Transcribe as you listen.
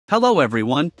Hello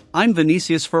everyone, I'm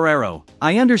Vinicius Ferrero.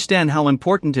 I understand how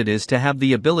important it is to have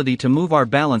the ability to move our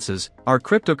balances, our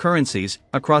cryptocurrencies,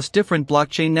 across different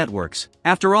blockchain networks.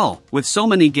 After all, with so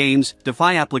many games,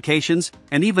 DeFi applications,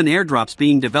 and even airdrops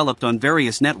being developed on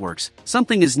various networks,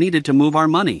 something is needed to move our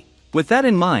money. With that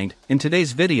in mind, in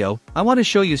today's video, I want to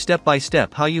show you step by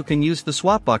step how you can use the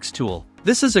Swapbox tool.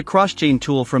 This is a cross-chain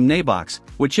tool from Swapbox,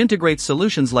 which integrates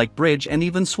solutions like Bridge and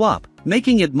even Swap,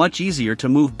 making it much easier to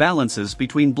move balances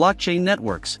between blockchain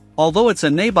networks. Although it's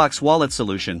a Swapbox wallet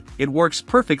solution, it works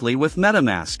perfectly with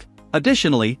MetaMask.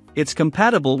 Additionally, it's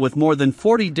compatible with more than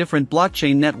 40 different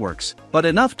blockchain networks. But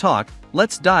enough talk,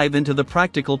 let's dive into the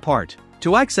practical part.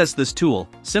 To access this tool,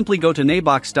 simply go to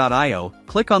swapbox.io,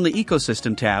 click on the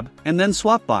Ecosystem tab, and then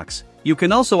Swapbox. You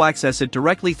can also access it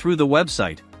directly through the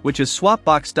website, which is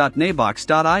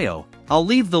swapbox.swapbox.io. I'll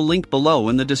leave the link below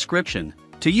in the description.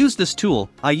 To use this tool,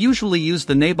 I usually use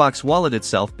the Swapbox wallet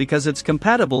itself because it's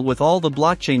compatible with all the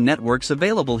blockchain networks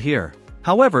available here.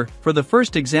 However, for the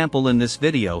first example in this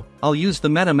video, I'll use the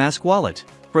MetaMask wallet.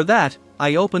 For that,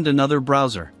 I opened another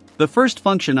browser. The first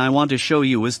function I want to show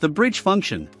you is the Bridge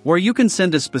function, where you can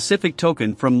send a specific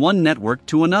token from one network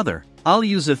to another. I'll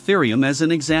use Ethereum as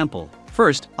an example.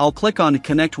 First, I'll click on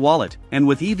Connect Wallet, and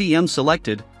with EVM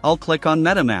selected, I'll click on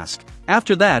MetaMask.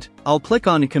 After that, I'll click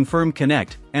on Confirm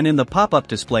Connect, and in the pop-up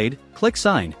displayed, click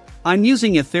Sign. I'm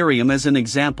using Ethereum as an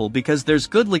example because there's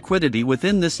good liquidity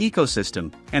within this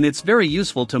ecosystem, and it's very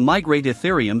useful to migrate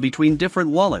Ethereum between different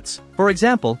wallets. For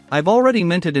example, I've already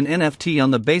minted an NFT on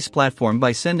the base platform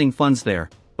by sending funds there,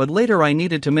 but later I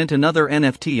needed to mint another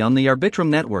NFT on the Arbitrum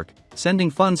network, sending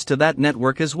funds to that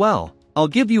network as well. I'll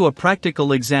give you a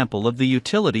practical example of the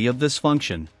utility of this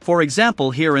function. For example,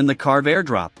 here in the Carve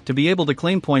airdrop, to be able to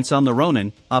claim points on the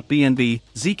Ronin, BNB,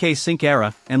 ZK Sync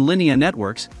Era, and Linea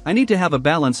networks, I need to have a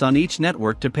balance on each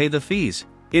network to pay the fees.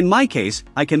 In my case,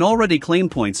 I can already claim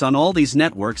points on all these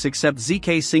networks except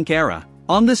ZK Sync Era.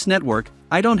 On this network,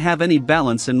 I don't have any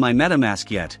balance in my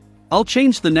MetaMask yet. I'll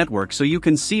change the network so you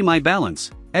can see my balance.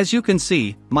 As you can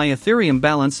see, my Ethereum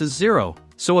balance is 0.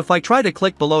 So if I try to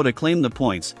click below to claim the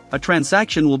points, a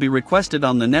transaction will be requested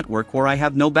on the network where I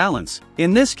have no balance.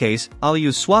 In this case, I'll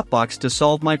use Swapbox to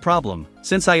solve my problem.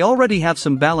 Since I already have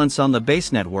some balance on the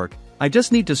base network, I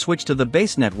just need to switch to the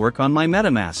base network on my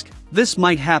MetaMask. This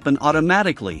might happen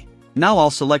automatically. Now I'll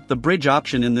select the Bridge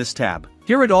option in this tab.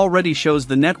 Here it already shows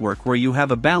the network where you have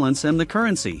a balance and the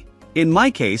currency. In my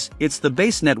case, it's the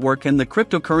base network and the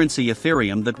cryptocurrency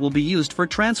Ethereum that will be used for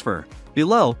transfer.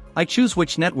 Below, I choose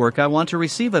which network I want to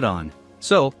receive it on.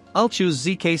 So, I'll choose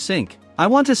ZK Sync. I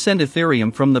want to send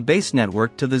Ethereum from the base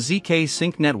network to the ZK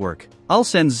Sync network. I'll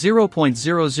send 0.002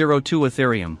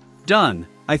 Ethereum. Done.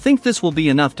 I think this will be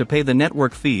enough to pay the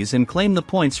network fees and claim the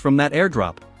points from that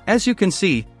airdrop. As you can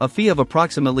see, a fee of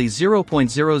approximately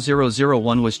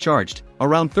 0.0001 was charged,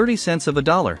 around 30 cents of a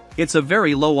dollar. It's a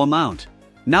very low amount.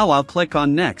 Now I'll click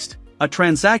on Next. A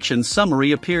transaction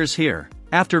summary appears here.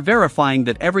 After verifying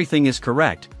that everything is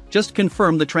correct, just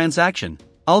confirm the transaction.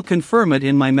 I'll confirm it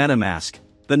in my MetaMask.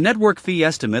 The network fee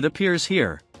estimate appears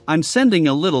here. I'm sending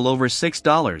a little over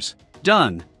 $6.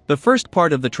 Done. The first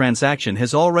part of the transaction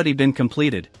has already been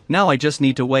completed. Now I just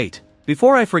need to wait.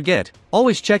 Before I forget,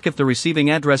 always check if the receiving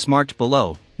address marked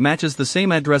below matches the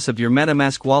same address of your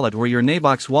MetaMask wallet or your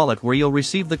Swapbox wallet where you'll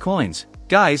receive the coins.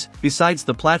 Guys, besides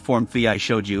the platform fee I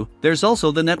showed you, there's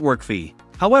also the network fee.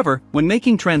 However, when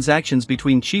making transactions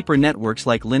between cheaper networks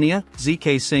like Linea,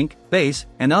 ZK Sync, Base,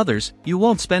 and others, you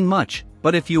won't spend much.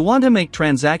 But if you want to make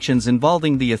transactions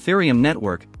involving the Ethereum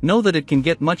network, know that it can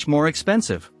get much more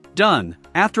expensive. Done.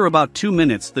 After about 2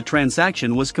 minutes the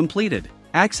transaction was completed.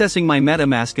 Accessing my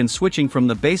MetaMask and switching from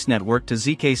the base network to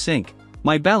ZK Sync.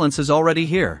 My balance is already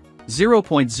here.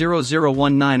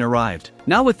 0.0019 arrived.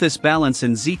 Now with this balance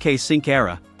in ZK Sync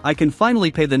Era, I can finally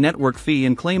pay the network fee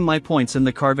and claim my points in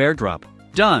the Carve airdrop.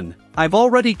 Done. I've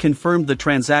already confirmed the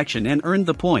transaction and earned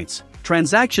the points.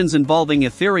 Transactions involving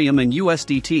Ethereum and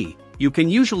USDT, you can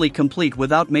usually complete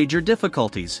without major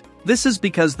difficulties. This is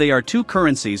because they are two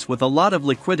currencies with a lot of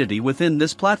liquidity within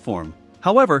this platform.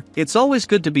 However, it's always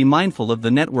good to be mindful of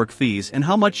the network fees and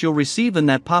how much you'll receive in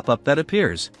that pop-up that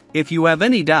appears. If you have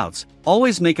any doubts,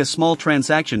 always make a small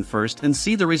transaction first and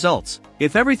see the results.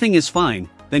 If everything is fine,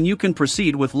 then you can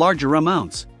proceed with larger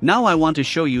amounts. Now I want to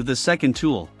show you the second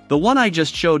tool. The one I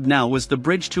just showed now was the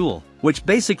Bridge tool, which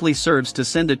basically serves to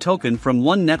send a token from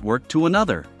one network to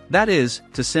another. That is,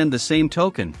 to send the same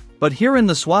token. But here in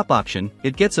the swap option,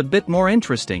 it gets a bit more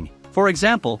interesting. For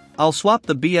example, I'll swap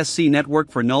the BSC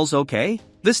network for NULS, okay?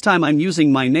 This time I'm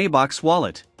using my Swapbox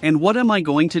wallet. And what am I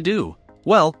going to do?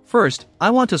 Well, first,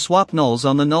 I want to swap NULS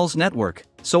on the NULS network.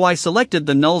 So I selected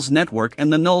the NULS network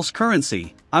and the NULS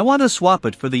currency. I want to swap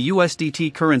it for the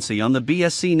USDT currency on the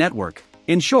BSC network.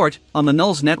 In short, on the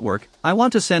NULS network, I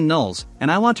want to send NULS,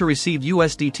 and I want to receive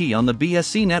USDT on the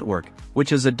BSC network,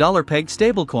 which is a dollar-pegged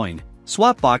stablecoin.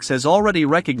 Swapbox has already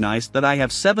recognized that I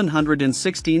have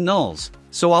 716 NULS,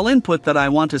 so I'll input that I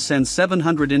want to send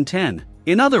 710.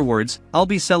 In other words, I'll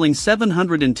be selling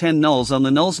 710 NULS on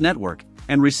the NULS network,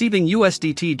 and receiving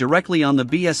USDT directly on the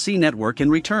BSC network in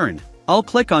return. I'll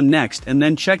click on Next and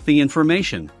then check the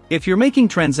information. If you're making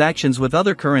transactions with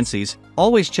other currencies,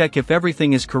 always check if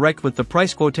everything is correct with the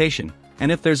price quotation,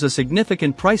 and if there's a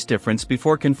significant price difference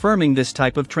before confirming this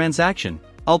type of transaction.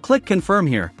 I'll click Confirm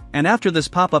here, and after this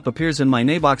pop-up appears in my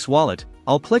Swapbox wallet,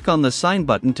 I'll click on the Sign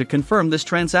button to confirm this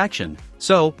transaction.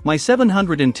 So, my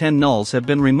 710 NULS have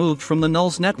been removed from the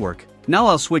NULS network. Now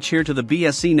I'll switch here to the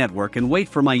BSC network and wait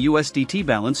for my USDT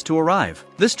balance to arrive.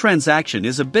 This transaction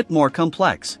is a bit more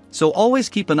complex, so always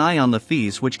keep an eye on the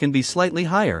fees, which can be slightly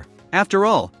higher. After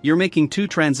all, you're making two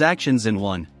transactions in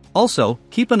one. Also,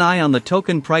 keep an eye on the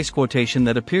token price quotation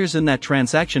that appears in that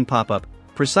transaction pop-up,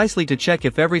 precisely to check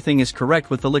if everything is correct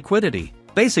with the liquidity.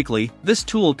 Basically, this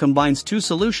tool combines two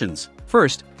solutions.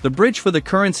 First, the bridge for the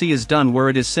currency is done where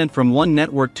it is sent from one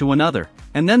network to another,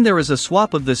 and then there is a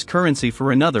swap of this currency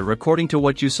for another according to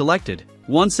what you selected.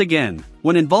 Once again,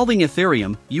 when involving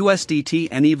Ethereum, USDT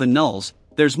and even NULS,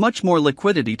 there's much more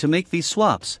liquidity to make these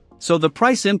swaps, so the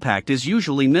price impact is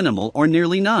usually minimal or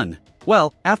nearly none.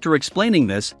 Well, after explaining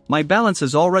this, my balance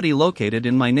is already located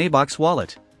in my Swapbox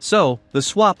wallet. So, the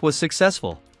swap was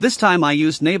successful. This time I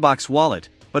used Swapbox wallet,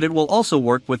 but it will also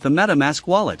work with the MetaMask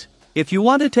wallet. If you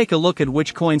want to take a look at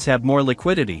which coins have more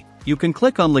liquidity, you can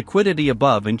click on liquidity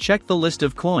above and check the list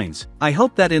of coins. I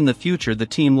hope that in the future the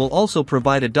team will also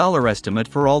provide a dollar estimate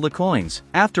for all the coins.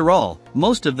 After all,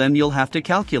 most of them you'll have to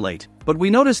calculate. But we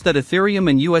noticed that Ethereum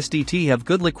and USDT have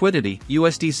good liquidity,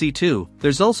 USDC too.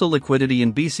 There's also liquidity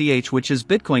in BCH, which is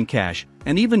Bitcoin Cash,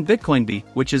 and even Bitcoin B,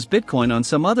 which is Bitcoin on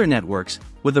some other networks,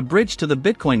 with a bridge to the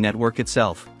Bitcoin network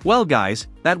itself. Well guys,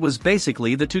 that was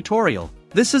basically the tutorial.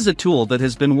 This is a tool that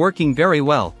has been working very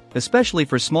well, especially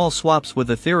for small swaps with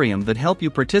Ethereum that help you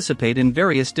participate in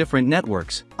various different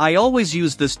networks. I always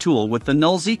use this tool with the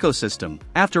NULS ecosystem.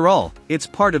 After all, it's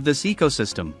part of this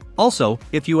ecosystem. Also,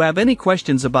 if you have any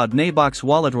questions about Swapbox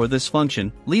wallet or this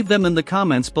function, leave them in the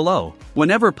comments below.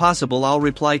 Whenever possible, I'll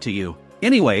reply to you.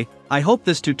 Anyway, I hope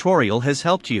this tutorial has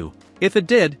helped you. If it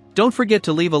did, don't forget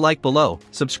to leave a like below,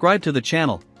 subscribe to the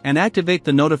channel, and activate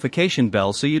the notification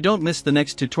bell so you don't miss the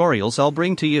next tutorials I'll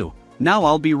bring to you. Now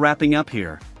I'll be wrapping up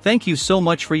here. Thank you so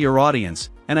much for your audience,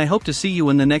 and I hope to see you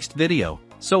in the next video.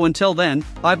 So until then,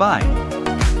 bye bye.